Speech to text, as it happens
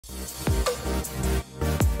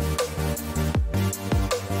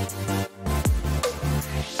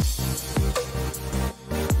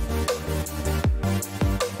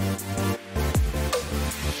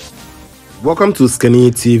Welcome to Skinny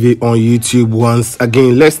TV on YouTube once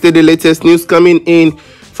again. Let's see the latest news coming in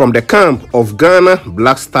from the camp of Ghana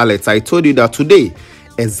Black Starlets. I told you that today,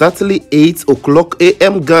 exactly 8 o'clock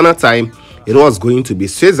a.m. Ghana time, it was going to be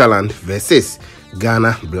Switzerland versus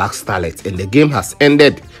Ghana Black Starlets, and the game has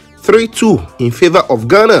ended 3-2 in favor of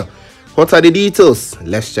Ghana. What are the details?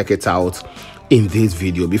 Let's check it out in this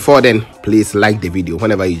video. Before then, please like the video.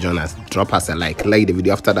 Whenever you join us, drop us a like the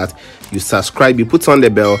video. After that, you subscribe, you put on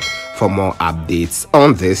the bell for more updates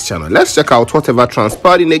on this channel. Let's check out whatever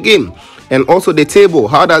transpired in the game and also the table.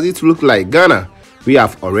 How does it look like? Ghana, we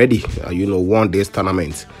have already won this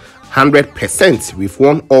tournament 100%. We've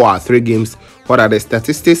won all our 3 games. What are the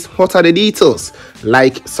statistics? What are the details?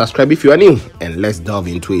 Like, subscribe if you are new, and let's delve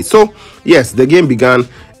into it. So yes, the game began,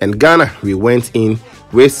 and Ghana, we went in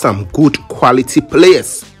with some good quality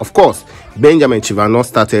players. Of course, Benjamin Chivano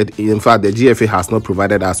started. In fact, the GFA has not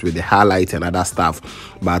provided us with the highlight and other stuff,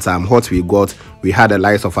 but what we got, we had the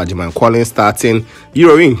likes of Ajiman Collins starting.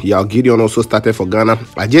 Euroin Yao Gideon also started for Ghana.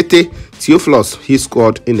 Ajete Theophilus, he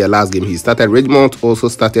scored in the last game. He started. Regmont also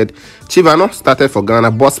started. Chivano started for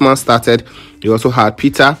Ghana. Bossman started. You also had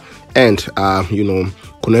Peter and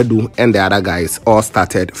Kunedu and the other guys all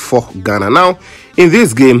started for Ghana. Now, in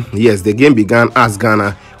this game, yes, the game began as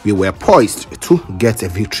Ghana, we were poised to get a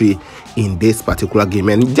victory in this particular game.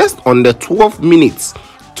 And just on the 12 minutes,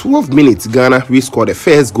 Ghana, we scored the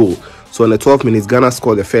first goal. So on the 12 minutes, Ghana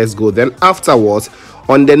scored the first goal. Then afterwards,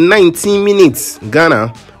 on the 19 minutes,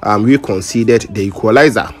 Ghana, we conceded the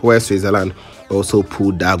equalizer, where Switzerland also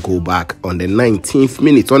pulled that goal back on the 19th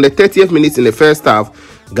minute. On the 30th minute in the first half,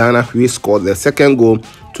 Ghana, we scored the second goal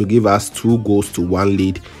to give us 2-1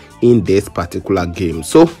 lead in this particular game.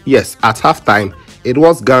 So yes, at halftime, it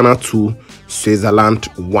was Ghana 2, Switzerland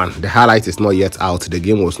 1. The highlight is not yet out. The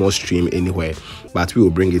game was not streamed anywhere, but we will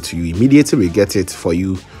bring it to you immediately. We get it for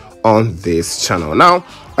you on this channel. Now,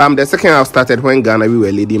 the second half started when Ghana, we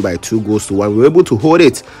were leading by 2-1. We were able to hold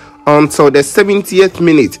it until the 70th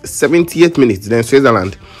minute. Then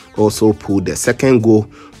Switzerland also pulled the second goal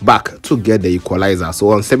back to get the equalizer.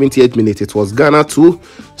 So on 78th minute, it was Ghana 2,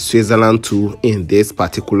 Switzerland 2 in this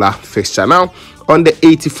particular fixture. Now, on the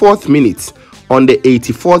 84th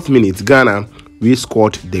minute, Ghana, we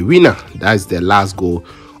scored the winner. That's the last goal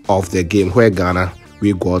of the game, where Ghana,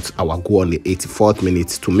 we got our goal on the 84th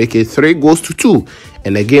minute to make it 3-2,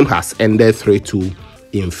 and the game has ended 3-2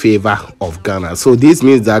 in favor of Ghana. So this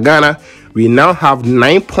means that Ghana, we now have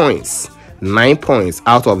 9 points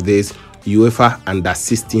out of this Uefa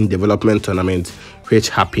Under-16 development tournament, which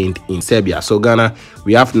happened in Serbia. So Ghana,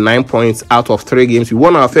 we have 9 points out of 3 games. We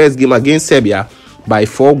won our first game against Serbia by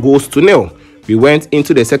 4-0. We went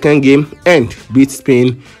into the second game and beat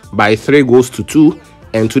Spain by 3-2,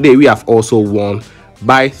 and today we have also won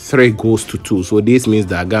by 3-2. So this means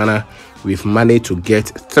that Ghana, we've managed to get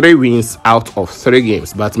 3 wins out of 3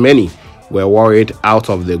 games, but many were worried out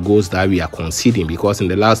of the goals that we are conceding, because in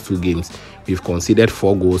the last 2 games we've conceded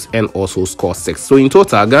 4 goals and also scored 6. So in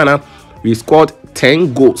total, Ghana, we scored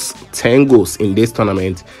 10 goals in this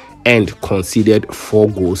tournament and conceded 4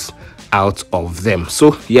 goals out of them.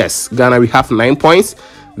 So yes, Ghana, we have 9 points.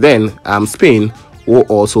 Then Spain will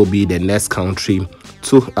also be the next country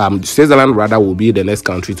to Switzerland rather will be the next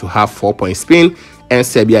country to have 4 points. Spain and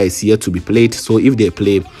Serbia is here to be played. So if they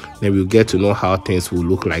play, then we'll get to know how things will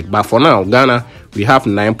look like. But for now, Ghana, we have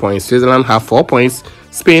 9 points. Switzerland have 4 points.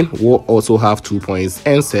 Spain will also have 2 points,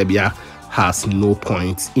 and Serbia has no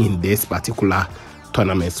points in this particular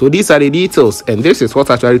tournament. So these are the details, and this is what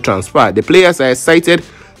actually transpired. The players are excited.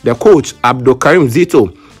 The coach, Abdul Karim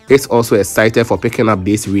Zito, is also excited for picking up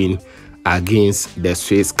this win against the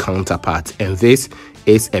Swiss counterpart, and this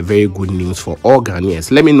is a very good news for all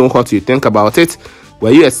Ghanaians. Let me know what you think about it.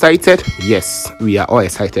 Were you excited? Yes, we are all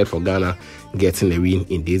excited for Ghana getting the win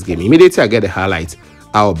in this game. Immediately I get the highlight,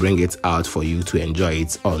 I'll bring it out for you to enjoy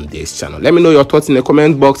it on this channel. Let me know your thoughts in the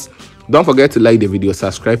comment box. Don't forget to like the video,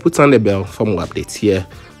 subscribe, put on the bell for more updates here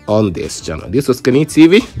on this channel. This was Skinny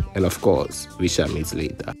TV, and of course, we shall meet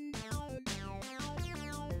later.